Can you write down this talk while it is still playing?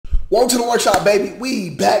Welcome to the workshop, baby.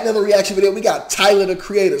 We back, another reaction video. We got Tyler the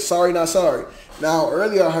Creator. Sorry, not sorry. Now,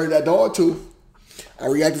 earlier I heard that dog tooth. I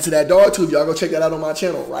reacted to that dog tooth. Y'all go check that out on my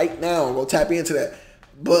channel right now. Go tap into that.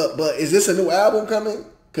 But is this a new album coming?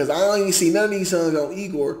 Because I don't even see none of these songs on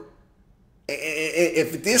Igor. And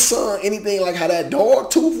if this song anything like how that dog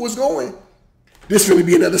tooth was going, this really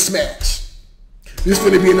be another smash. This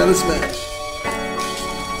really be another smash.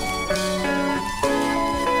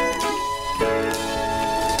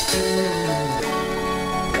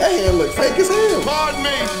 That hand look fake as hell. Pardon me.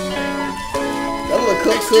 That look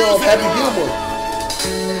cooked Happy Gilmore.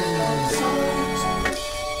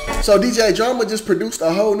 So DJ Drama just produced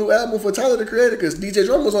a whole new album for Tyler the Creator, because DJ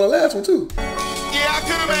Drama was on the last one too. Yeah, I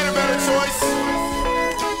could have made a better choice.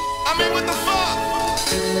 I mean, what the fuck?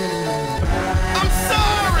 I'm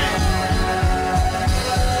sorry.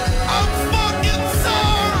 I'm fucking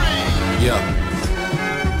sorry. Yeah,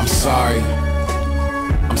 I'm sorry.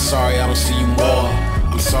 I'm sorry I don't see you more.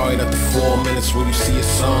 I'm sorry that the 4 minutes where you see a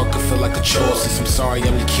song could feel like a chore. Since I'm sorry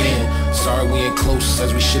I'm the king. Sorry we ain't close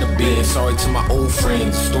as we should have been. Sorry to my old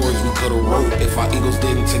friends, stories we could have wrote if our egos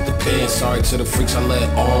didn't take the pen. Sorry to the freaks I let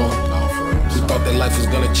on, who thought their life was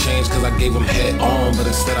gonna change cause I gave them head on, but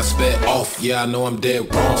instead I sped off. Yeah, I know I'm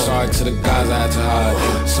dead wrong. Sorry to the guys I had to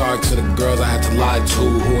hide. Sorry to the girls I had to lie to,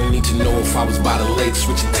 who ain't need to know if I was by the lake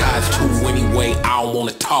switching ties to. Anyway, I don't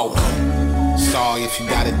wanna talk. Sorry if you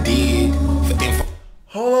got a dig for info.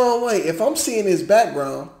 Hold on, wait. If I'm seeing his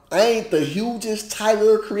background, I ain't the hugest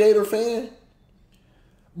Tyler Creator fan,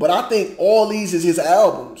 but I think all these is his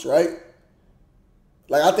albums, right?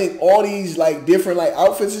 Like, I think all these, like, different, like,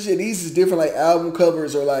 outfits and shit, these is different, like, album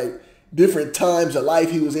covers or, like, different times of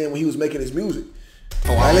life he was in when he was making his music.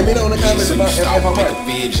 Oh, right, let me know in the comments about if I'm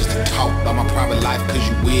right. Just to talk about my private life cause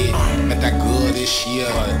you weird. Got that good this year.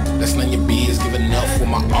 That's none of your biz. Give enough for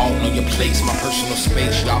my all. Know your place, my personal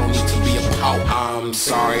space. Y'all don't need to be a pout. I'm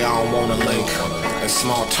sorry, I don't wanna link. That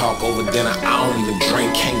small talk over dinner, I don't even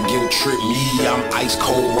drink. Can't guilt trip me, I'm ice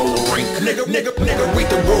cold roller rink. Nigga, read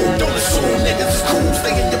the room. Don't assume niggas is cool.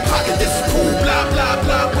 Stay in your pocket, this is cool. Blah, blah,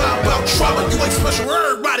 blah, blah, about trauma. You ain't special,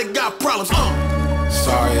 everybody got problems.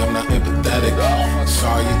 Sorry, I'm not empathetic.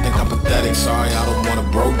 Sorry, you think I'm pathetic. Sorry, I don't wanna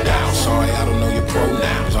bro down. Sorry, I don't know your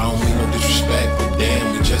pronouns. I don't mean no disrespect, but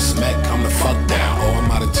damn, we just met. Come the fuck down. Oh, I'm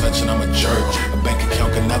out of touch and I'm a jerk. A bank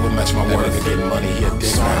account can never match my worth. Get money here.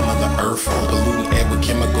 Sorry, Mother Earth. Polluting air with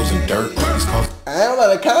chemicals and dirt. I don't know,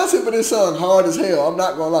 the concept of this song hard as hell. I'm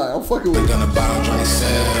not gonna lie. I'm fucking with it. Gonna buy on Johnny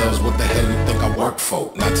sales. What the hell you think I work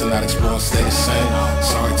for? Not to not explore and stay the same.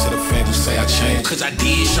 Sorry to the fans who say I changed, cause I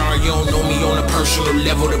did. Sorry you don't know me on a personal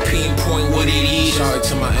level to pinpoint what it is. Sorry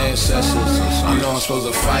to my ancestors. I know I'm supposed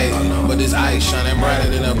to fight, but this ice shining brighter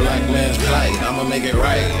than a black man's plight. I'ma make it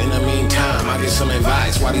right. In the meantime, I get some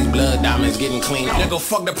advice. Why these blood diamonds getting clean? Nigga,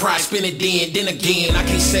 fuck the price, spin it then again. I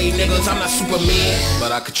can't say niggas, I'm not Superman,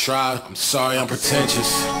 but I could try. I'm sorry, I'm pretentious.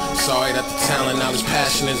 Sorry that the talent, knowledge,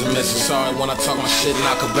 passion is a missing. Sorry when I talk my shit and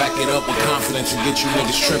I could back it up with confidence and get you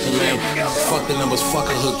niggas tripping, man. Fuck the numbers, fuck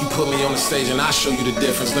a hook. You put me on the stage and I show you the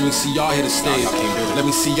difference. Let me see y'all hit the stage. Let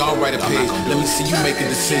me see y'all write a page. Let me see you make a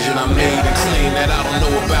decision I made and claim that I don't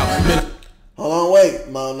know about. Hold on, wait.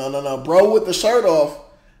 No. Bro with the shirt off,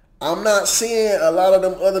 I'm not seeing a lot of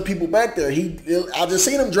them other people back there. I just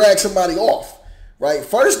seen him drag somebody off. Right?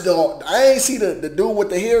 First though, I ain't see the dude with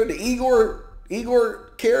the hair, the Igor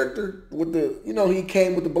character with the, you know, he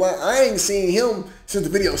came with the blind. I ain't seen him since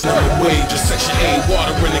the video started. Wait, just section A,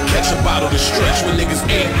 water in the catch a bottle to stretch. When niggas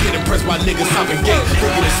ain't get impressed by niggas hopping gate,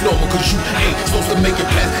 thinking it's normal cause you ain't supposed to make it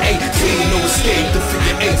past 18. No escape, the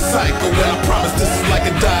figure ain't cycle. And I promise this is like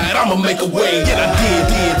a diet, I'ma make a way. Yet I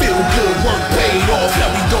did, feel good, work paid off.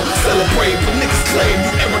 Now we don't celebrate, but niggas claim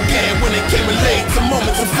you arrogant when they came in late. Some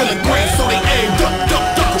moments of feeling great, so they aim, duck,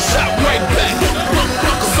 shot right back.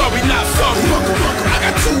 Sorry, not sorry. I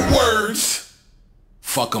got 2 words.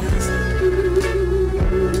 Fuck 'em.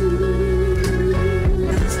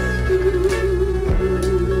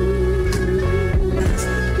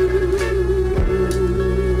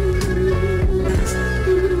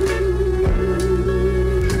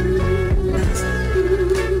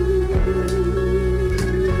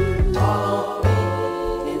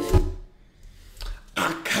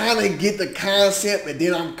 I kind of get the concept, and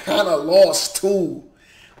then I'm kind of lost too.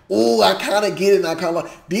 Ooh, I kind of get it, and I kind of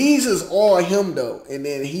lost. These is all him though, and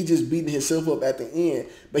then he just beating himself up at the end.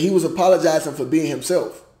 But he was apologizing for being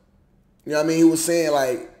himself. You know what I mean? He was saying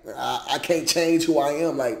like, I can't change who I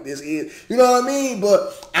am. Like this is, you know what I mean?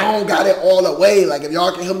 But I don't got it all the way. Like if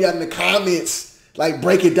y'all can help me out in the comments, like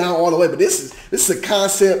break it down all the way. But this is a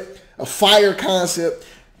concept, a fire concept.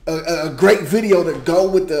 a great video to go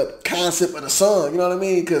with the concept of the song. You know what I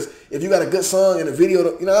mean? Because if you got a good song and a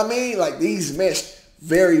video, you know what I mean? Like these mesh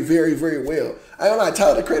very, very, very well. I don't know.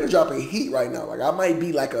 Tyler the Creator dropping heat right now. Like I might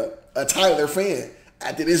be like a Tyler fan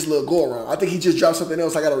after this little go around. I think he just dropped something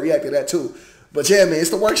else. I got to react to that too. But yeah, man, it's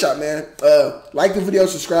the workshop, man. Like the video,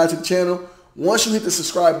 subscribe to the channel. Once you hit the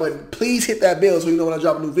subscribe button, please hit that bell so you know when I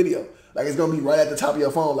drop a new video. Like it's gonna be right at the top of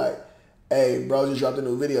your phone. Like, hey, bro, just dropped a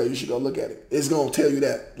new video. You should go look at it. It's gonna tell you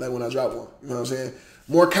that, like when I drop one. You know what I'm saying?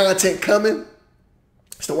 More content coming.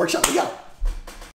 It's the workshop. We out.